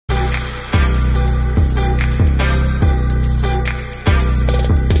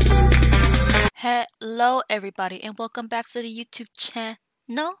Hello, everybody, and welcome back to the YouTube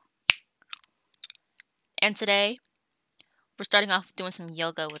channel. And today, we're starting off doing some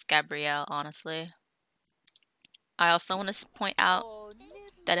yoga with Gabrielle, honestly. I also want to point out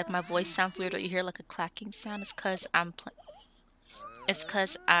that if my voice sounds weird or you hear like a clacking sound, it's because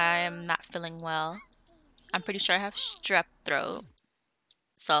I'm not feeling well. I'm pretty sure I have strep throat.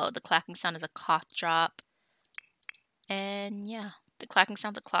 So the clacking sound is a cough drop. And yeah, the clacking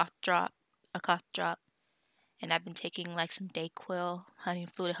sound, a cough drop. And I've been taking like some Dayquil honey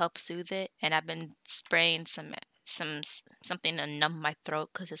flu to help soothe it, and I've been spraying something to numb my throat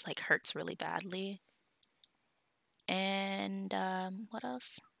because it's like hurts really badly. And what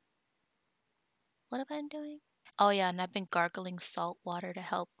else? What have I been doing? Oh yeah, and I've been gargling salt water to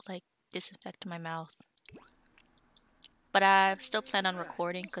help like disinfect my mouth. But I still plan on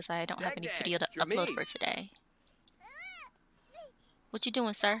recording because I don't have any video to upload for today. What you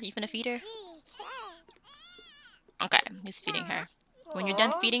doing, sir? You finna feed her? Okay, he's feeding her. When you're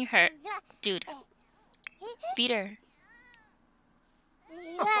done feeding her, dude, feed her.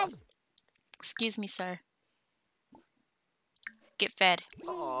 Excuse me, sir. Get fed.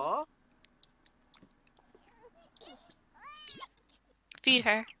 Aww. Feed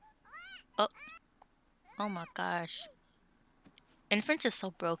her. Oh. Oh my gosh. Infants are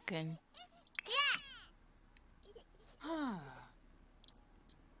so broken.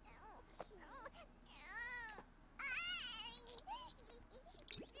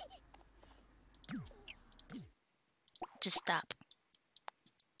 Just stop.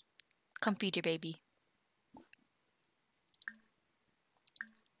 Come feed your baby.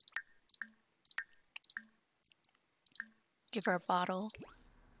 Give her a bottle.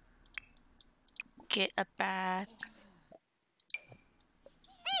 Get a bath.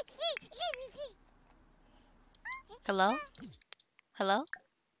 Hello? Hello?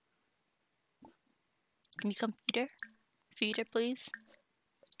 Can you come feed her? Feed her, please.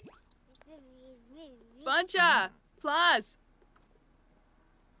 Buncha! Plus!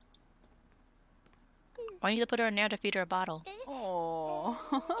 Why do you need to put her in there to feed her a bottle? Aww.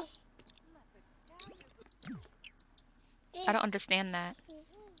 I don't understand that.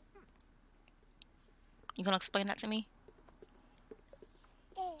 You gonna explain that to me?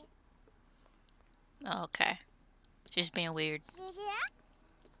 Oh, okay. She's being weird.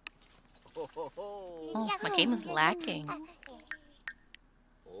 Oh, my game is lacking.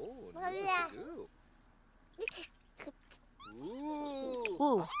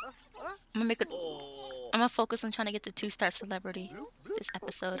 Ooh. I'm gonna focus on trying to get the 2-star celebrity this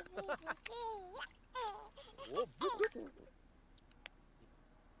episode.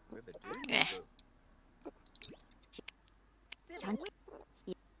 Yeah.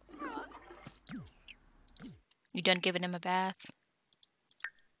 You done giving him a bath?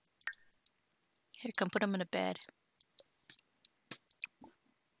 Here, come put him in a bed.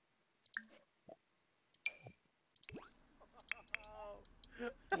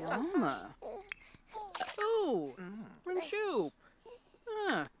 Yumma. Ooh, Rinshoop.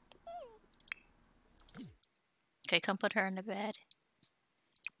 Okay, come put her in the bed.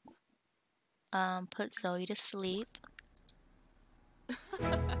 Put Zoe to sleep.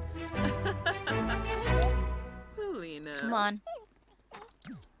 Come on.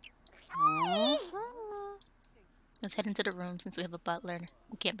 Let's head into the room since we have a butler.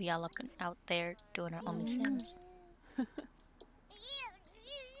 We can't be all up and out there doing our only Sims.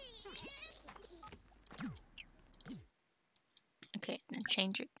 Okay, then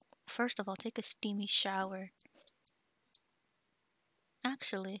change it. First of all, take a steamy shower.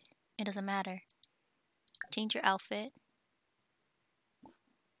 Actually, it doesn't matter. Change your outfit.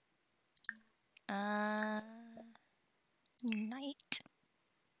 Night.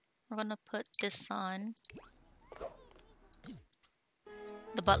 We're gonna put this on.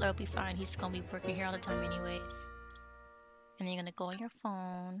 The butler will be fine. He's gonna be working here all the time anyways. And then you're gonna go on your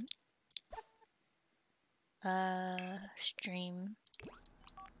phone. Stream.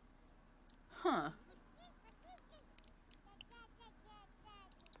 Huh.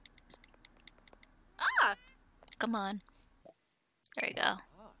 Ah! Come on. There you go.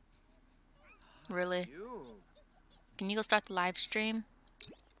 Really? Can you go start the live stream?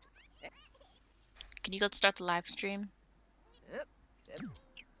 Can you go start the live stream?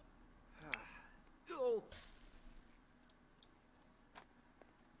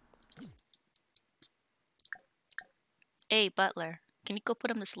 Hey, butler. Can you go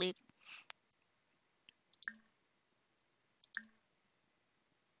put him to sleep?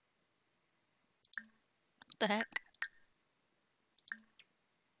 What the heck?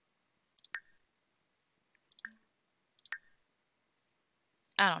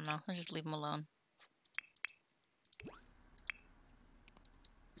 I don't know. Let's just leave him alone.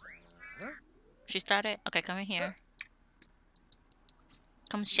 She started? Okay, come in here.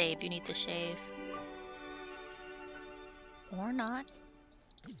 Come shave. You need to shave. Or not.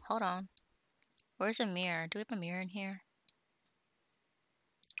 Hold on. Where's a mirror? Do we have a mirror in here?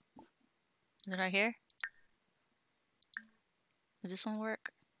 Is it right here? Does this one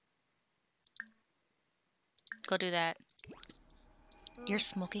work? Go do that. You're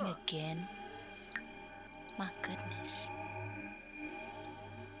smoking again? My goodness.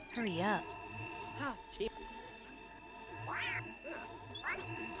 Hurry up. Ha, cheap.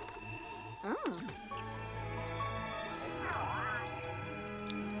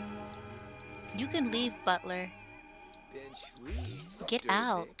 You can leave, Butler. Get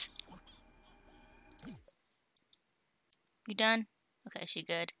out. You done? Okay, she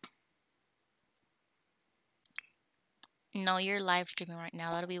good. No, you're live streaming right now.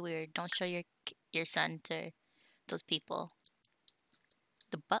 That'll be weird. Don't show your son to those people.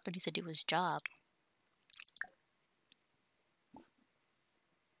 The butler needs to do his job.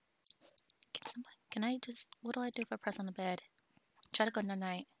 Can I just... What do I do if I press on the bed? Try to go night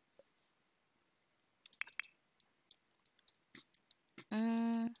night.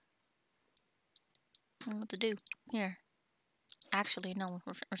 I don't know what to do. Here. Actually, no.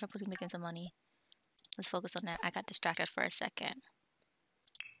 We're supposed to be making some money. Let's focus on that. I got distracted for a second.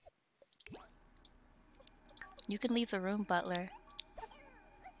 You can leave the room, Butler.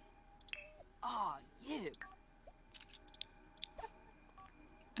 Ah, yes.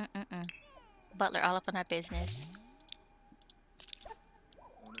 Butler, all up on that business.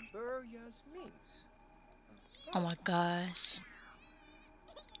 Oh my gosh.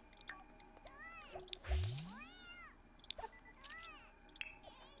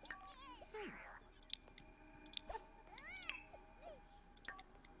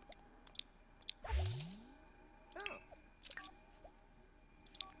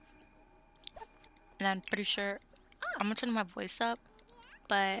 And I'm pretty sure I'm gonna turn my voice up,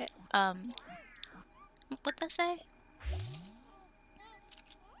 but what'd that say?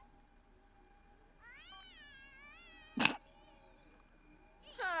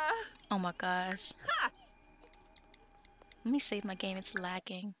 Oh my gosh. Let me save my game, it's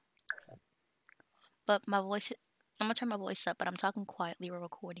lagging. But my voice, I'm gonna turn my voice up, but I'm talking quietly while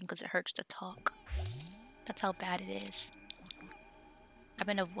recording because it hurts to talk. That's how bad it is. I've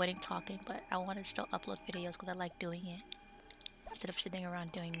been avoiding talking, but I want to still upload videos because I like doing it. Instead of sitting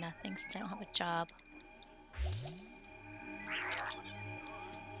around doing nothing since I don't have a job.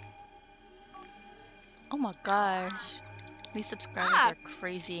 Oh my gosh. These subscribers are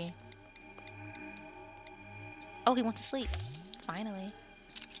crazy. Oh, he went to sleep. Finally.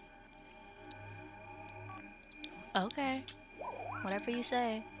 Okay. Whatever you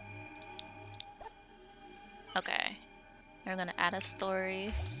say. Okay. We're gonna add a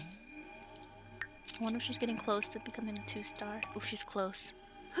story. I wonder if she's getting close to becoming a 2-star. Oh, she's close.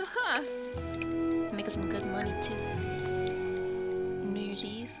 Making some good money too. New Year's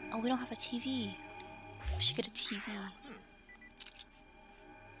Eve? Oh, we don't have a TV. We should get a TV.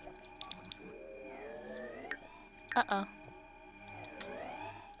 Uh-oh.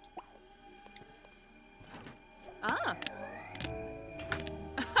 Ah.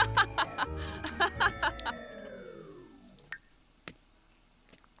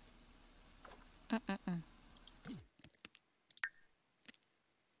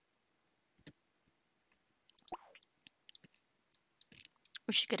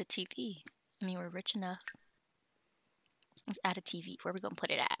 We should get a TV. I mean, we're rich enough. Let's add a TV. Where are we gonna put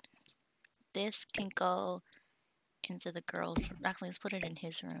it at? This can go into the girls' room. Actually, let's put it in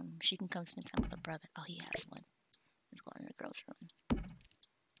his room. She can come spend time with her brother. Oh, he has one. Let's go in the girls' room.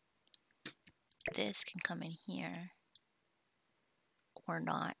 This can come in here. Or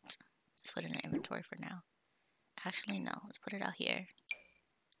not. Let's put it in the inventory for now. Actually, no. Let's put it out here.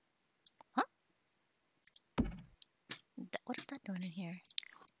 Huh? What is that doing in here?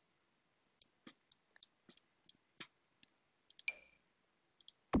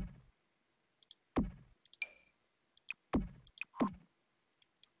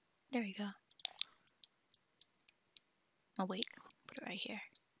 There we go. Oh, wait. Put it right here.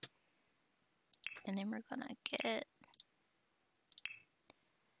 And then we're gonna get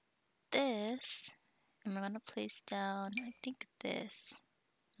this. And we're gonna place down, I think this.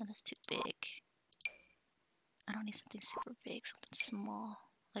 Oh, that's too big. I don't need something super big, something small.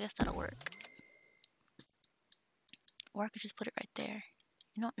 I guess that'll work. Or I could just put it right there.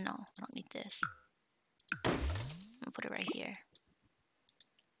 You know, no, I don't need this. I'm gonna put it right here.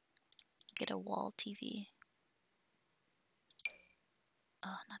 Get a wall TV.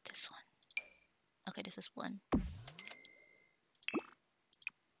 Oh, not this one. Okay, this is one.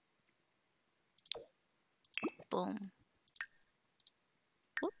 Boom.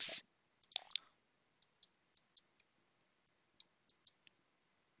 Oops.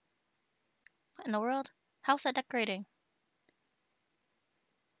 What in the world? How's that decorating?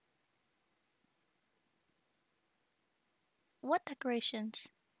 What decorations?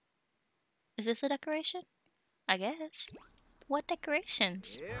 Is this a decoration? I guess. What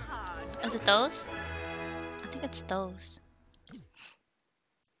decorations? Is it those? I think it's those.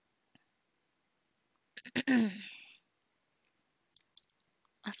 I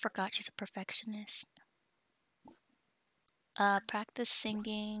forgot she's a perfectionist. Practice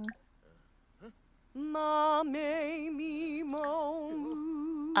singing. Ma me me mo.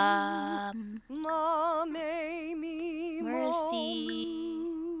 Ma me me Where is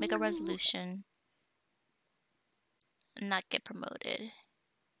the make a resolution? Not get promoted.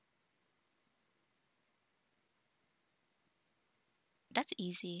 That's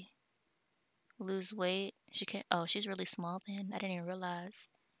easy. Lose weight. She can't. Oh, she's really small then. I didn't even realize.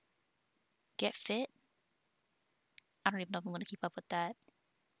 Get fit. I don't even know if I'm gonna keep up with that.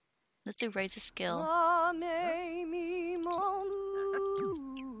 Let's do raise a skill. Ma me me mo.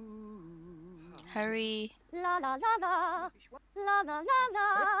 Hurry. La la la la. La la la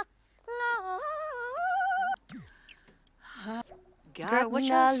la. La. Girl, what's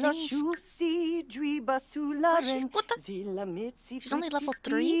your singing? She's What the? She's only level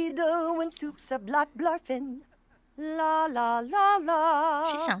 3? La la la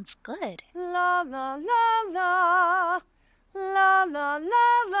la. She sounds good. La la la la. La la la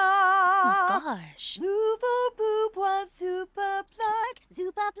la. Oh my gosh. Super Blark.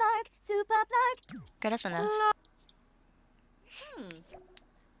 Girl, that's enough.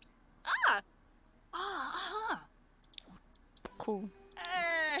 Cool.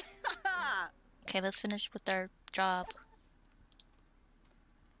 Okay, let's finish with our job.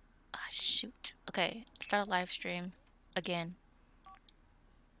 Ah, shoot. Okay, start a live stream again.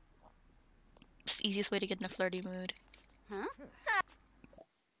 It's the easiest way to get in a flirty mood. Boom.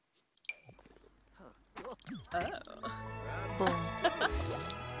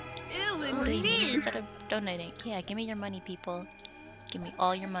 What do you mean? Instead of donating. Yeah, give me your money, people. Give me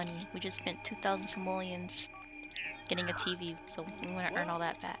all your money. We just spent 2,000 simoleons getting a TV, so we want to earn all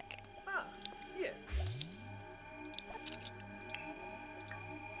that back.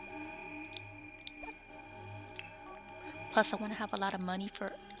 Plus, I want to have a lot of money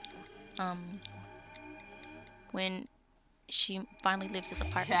for, when she finally leaves this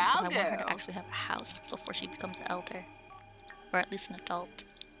apartment. I want her to actually have a house before she becomes an elder. Or at least an adult.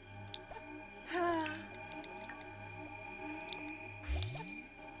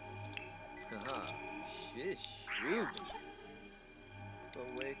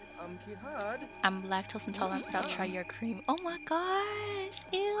 I'm lactose intolerant, but I'll try your cream. Oh my gosh!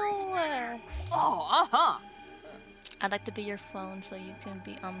 Ew! I'd like to be your phone so you can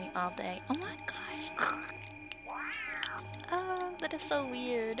be on me all day. Oh my gosh! Oh, that is so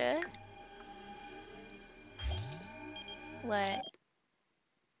weird. What?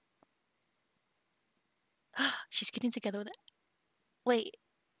 She's getting together with. Wait,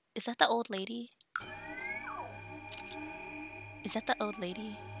 is that the old lady? Is that the old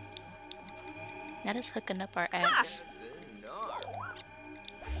lady? That is hooking up our ex.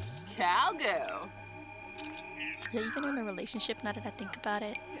 Cowgirl. Are they even in a relationship now that I think about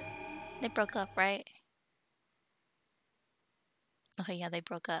it? They broke up, right? Okay, yeah, they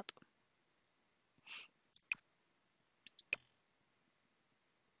broke up.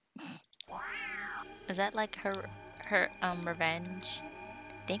 Is that like her revenge?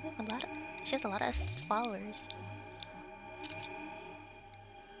 They have a lot of, she has a lot of followers.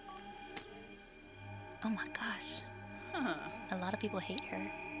 Oh my gosh. A lot of people hate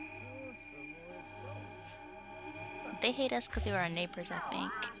her. They hate us because they were our neighbors, I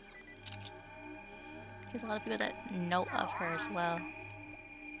think. There's a lot of people that know of her as well.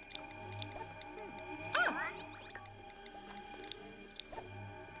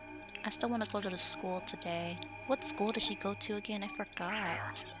 I still want to go to the school today. What school does she go to again? I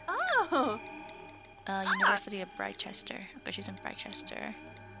forgot. Oh. University of Brightchester. Okay, she's in Brightchester.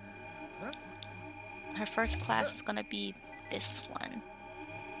 Her first class is gonna be this one.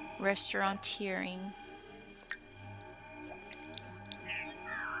 Restauranteering.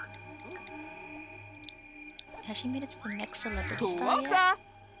 Has she made it to the next celebrity star yet?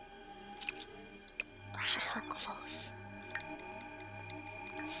 Oh, she's so close.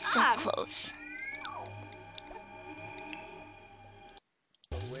 So close.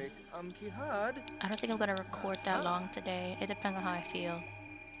 I don't think I'm gonna record that long today. It depends on how I feel.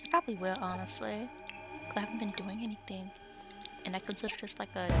 I probably will, honestly. 'Cause I haven't been doing anything. And I consider this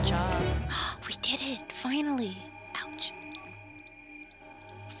like a job. We did it! Finally! Ouch.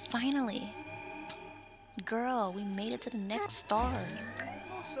 Finally. Girl, we made it to the next star.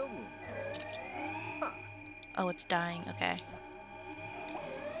 Oh, it's dying. Okay.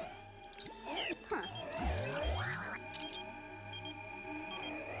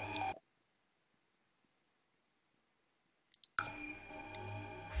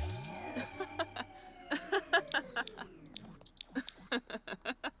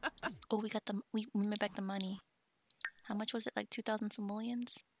 Oh, we made back the money. How much was it? Like 2,000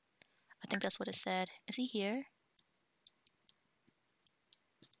 simoleons? I think that's what it said. Is he here?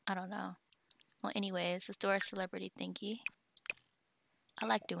 I don't know. Well, anyways, let's do our celebrity thingy. I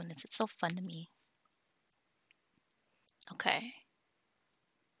like doing this. It's so fun to me. Okay.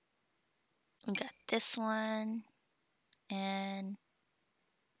 We got this one. And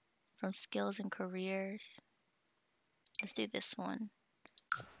from skills and careers, let's do this one.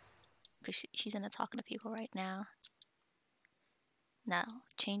 Because she's into talking to people right now. Now,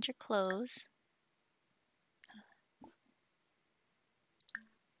 change your clothes.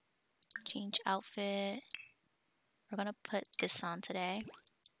 Change outfit. We're gonna put this on today.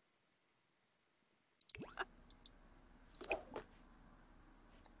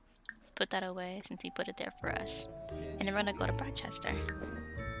 Put that away since he put it there for us. And then we're gonna go to Rochester.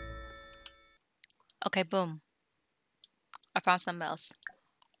 Okay, boom. I found something else.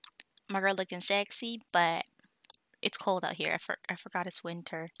 My girl looking sexy, but it's cold out here. I forgot it's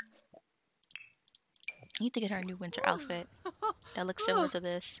winter. I need to get her a new winter outfit that looks similar to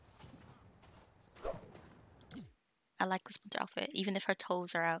this. I like this winter outfit, even if her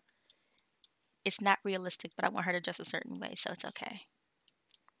toes are out. It's not realistic, but I want her to dress a certain way, so it's okay.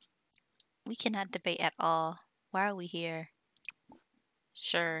 We cannot debate at all. Why are we here?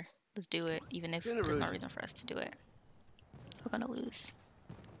 Sure, let's do it, even if there's no reason for us to do it. We're gonna lose.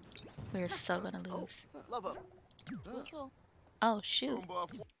 We're so gonna lose. Oh, shoot.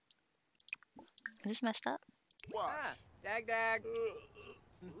 Is this messed up? Dag.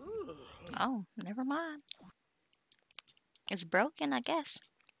 Oh, never mind. It's broken, I guess.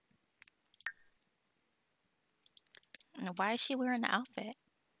 And why is she wearing the outfit?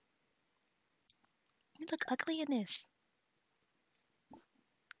 You look ugly in this.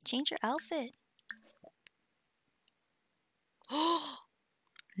 Change your outfit. Oh,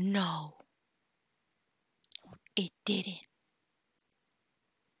 no. It didn't.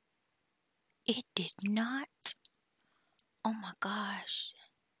 It did not. Oh my gosh.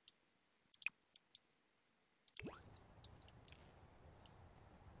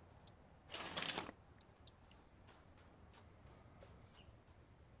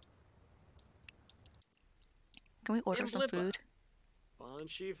 Can we order some food?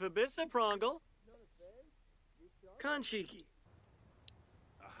 Banshi Fabissa Prongle. Kanchiki.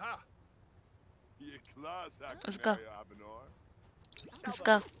 Aha. Let's go. Let's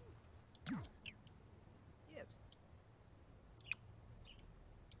go.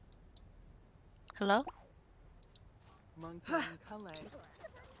 Hello?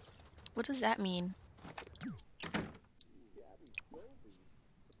 What does that mean?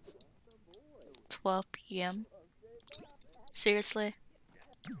 12 p.m. Seriously?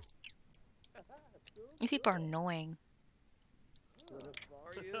 You people are annoying.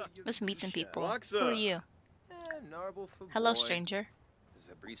 Let's meet some people. Who are you? Hello, stranger.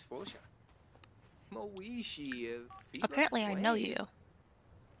 Apparently I know you.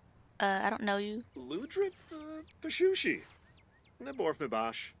 I don't know you. Ludrip Pashushi. Neborf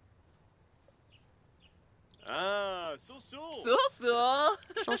Mibash. Ah, so.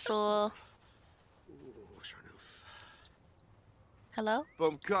 So. Hello?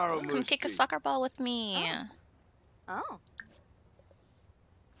 Come kick a soccer ball with me. Oh.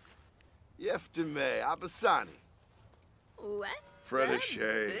 Yeftime Abasani.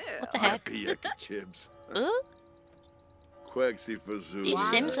 Fredishay. What the heck? Chibs. Ooh? Quegsi Fazoo. These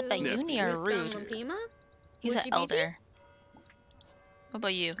Sims up at uni are rude. He's an elder. What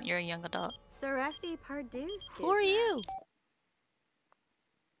about you? You're a young adult. Sarethi Pardus. Who are you?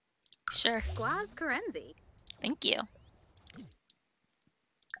 Sure. Guaz Karenzi. Thank you.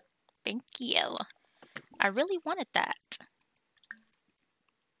 Thank you. I really wanted that.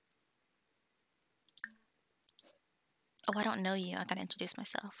 Oh, I don't know you. I gotta introduce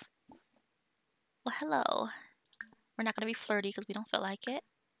myself. Well, hello. We're not gonna be flirty because we don't feel like it.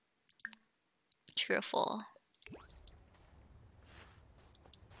 Cheerful.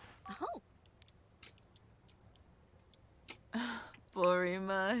 Oh.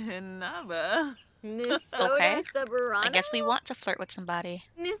 Borima Hinaba. Okay. I guess we want to flirt with somebody.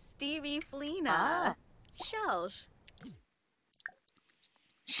 Nistivi Flina. Shelsh.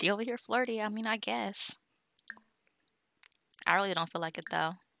 She over here flirty. I mean, I guess. I really don't feel like it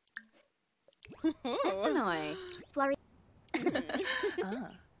though. Essenoi. Flurry.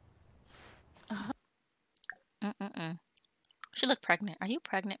 Mm-mm-mm. She look pregnant. Are you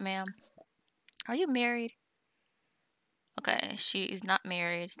pregnant, ma'am? Are you married? Okay, she's not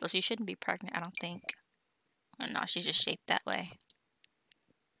married, so she shouldn't be pregnant, I don't think. Or no, she's just shaped that way.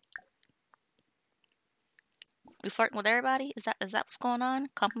 We flirting with everybody? Is that what's going on?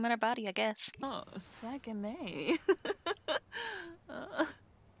 Compliment her body, I guess. Oh, second A.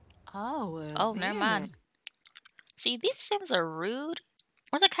 Oh, Oh, never mind. See, these Sims are rude.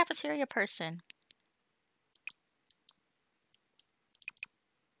 Where's the cafeteria person?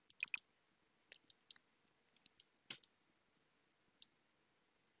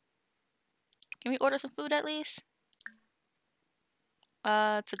 Can we order some food at least?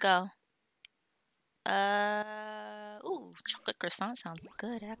 To go. Ooh, chocolate croissant sounds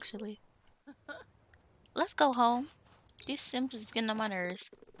good, actually. Let's go home. These Sims is getting on my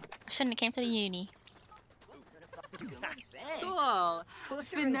nerves. I shouldn't have came to the uni. Sol.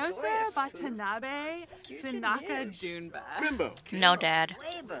 Spinoza Watanabe Sinaka Duneba. Bimbo. No, Dad.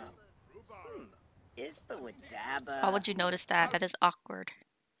 Weibo. Ispa with Daba. Why would you notice that? That is awkward.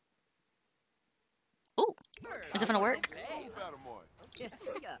 Ooh, is it gonna work?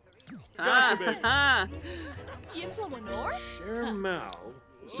 Share Mao.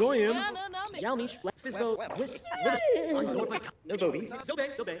 Zoyim. Yalnish, Fisbo, Whis, no Bobby,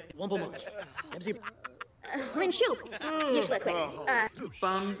 Sobe, Wombo MC. Rinshu. Yishla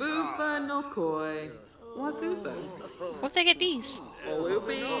Bambufa Nokoi. Wasusa. What's they get these?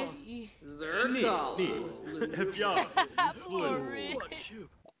 Olubi. Zergal. Hefya.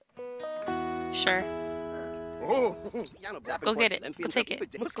 Sure. Oh, Go get it. Go take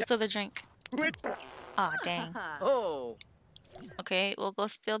it. Go steal the drink. Aw, dang. Oh, Okay, we'll go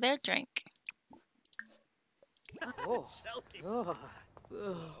steal their drink. oh.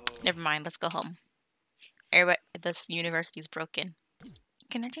 Never mind, let's go home. Everybody, this university's broken.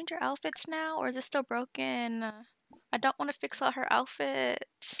 Can I change her outfits now, or is it still broken? I don't want to fix all her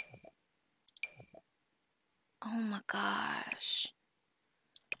outfits. Oh my gosh.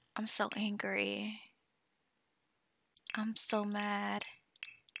 I'm so angry. I'm so mad.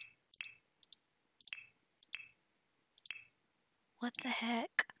 What the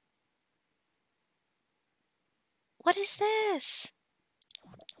heck? What is this?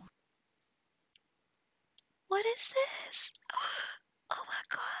 What is this? Oh my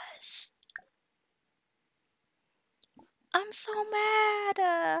gosh. I'm so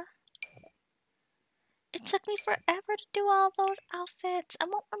mad. It took me forever to do all those outfits. I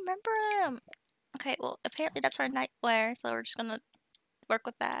won't remember them. Okay, well, apparently that's her nightwear, so we're just gonna work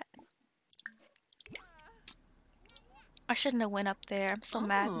with that. I shouldn't have went up there. I'm so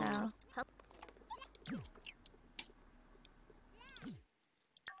mad now.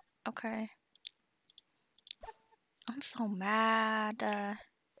 Okay. I'm so mad.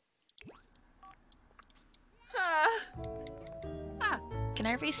 Can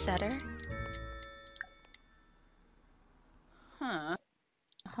I reset her? Huh.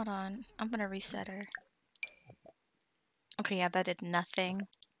 Hold on. I'm gonna reset her. Okay, yeah, that did nothing.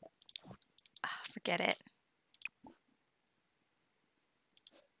 Ah, forget it.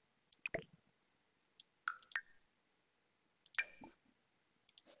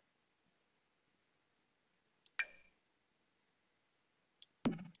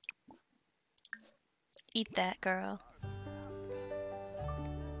 Eat that, girl.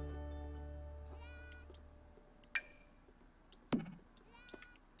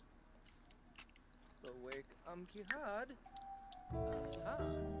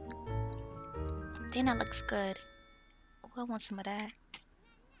 Dana looks good. Oh, I want some of that.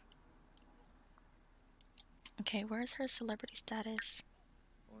 Okay, where's her celebrity status?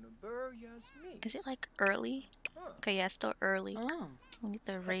 Is it like early? Okay, yeah, it's still early. Oh. We need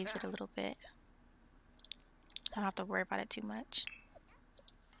to raise it a little bit. I don't have to worry about it too much.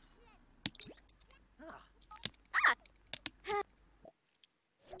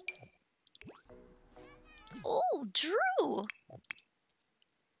 Oh, Drew!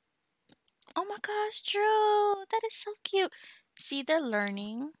 Oh my gosh, Drew! That is so cute. See, they're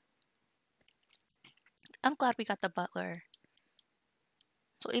learning. I'm glad we got the butler.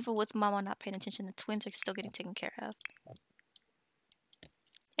 So even with Mama not paying attention, the twins are still getting taken care of.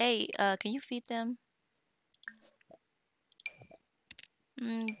 Hey, can you feed them?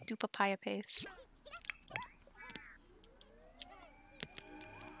 Do papaya paste.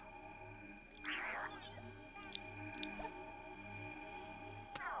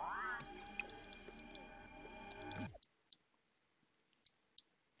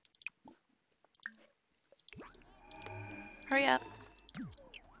 Hurry up.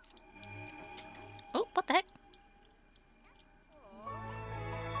 Oh, what the heck?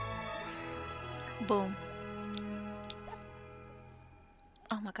 Boom.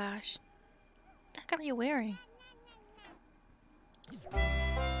 Oh my gosh. What the heck are you wearing?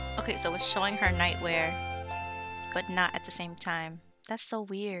 Okay, so it's showing her nightwear, but not at the same time. That's so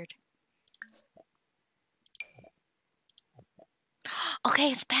weird.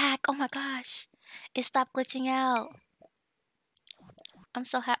 Okay, it's back. Oh my gosh. It stopped glitching out. I'm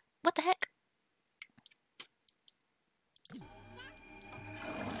so happy. What the heck?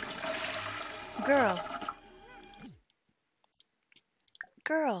 Girl.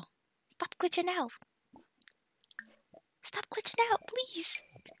 Girl. Stop glitching out. Stop glitching out, please.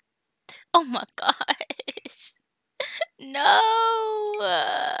 Oh my gosh. No.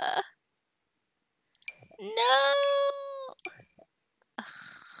 No. Ugh.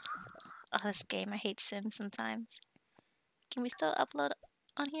 Oh, this game. I hate Sims sometimes. Can we still upload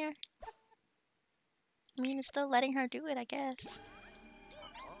on here? I mean, it's still letting her do it, I guess.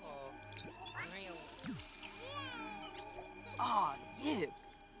 Aw, yibs.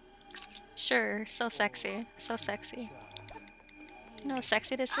 Sure, so sexy. So sexy. You know how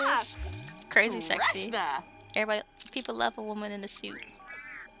sexy this is? Crazy sexy. Rashna. Everybody, people love a woman in a suit.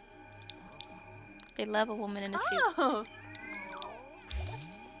 They love a woman in a suit. Oh.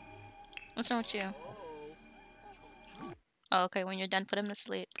 What's wrong with you? Oh, okay, when you're done, put him to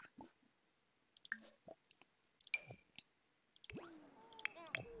sleep.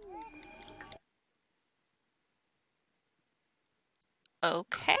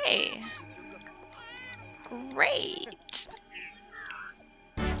 Okay. Great.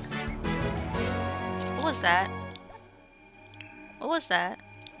 What was that? What was that?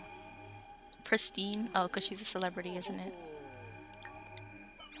 Pristine? Oh, because she's a celebrity, isn't it?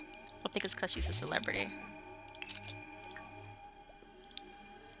 I think it's because she's a celebrity.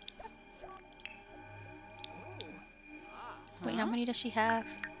 Wait, how many does she have?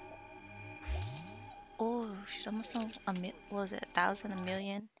 Oh, she's almost on what was it, 1,000, a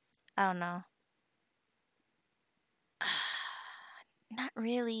million? I don't know. Not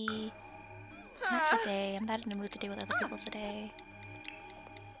really. Not today. I'm not in the mood to deal with other people today.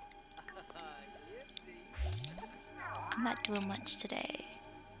 I'm not doing much today.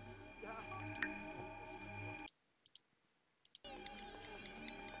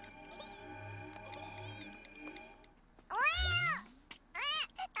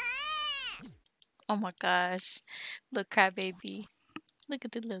 Oh my gosh. Little crybaby. Look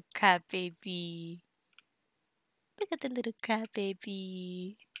at the little crybaby. Look at the little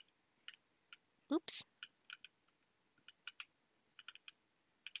crybaby. Oops.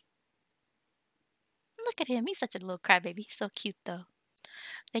 Look at him. He's such a little crybaby. He's so cute though.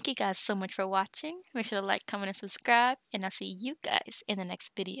 Thank you guys so much for watching. Make sure to like, comment, and subscribe. And I'll see you guys in the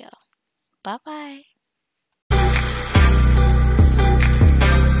next video. Bye-bye.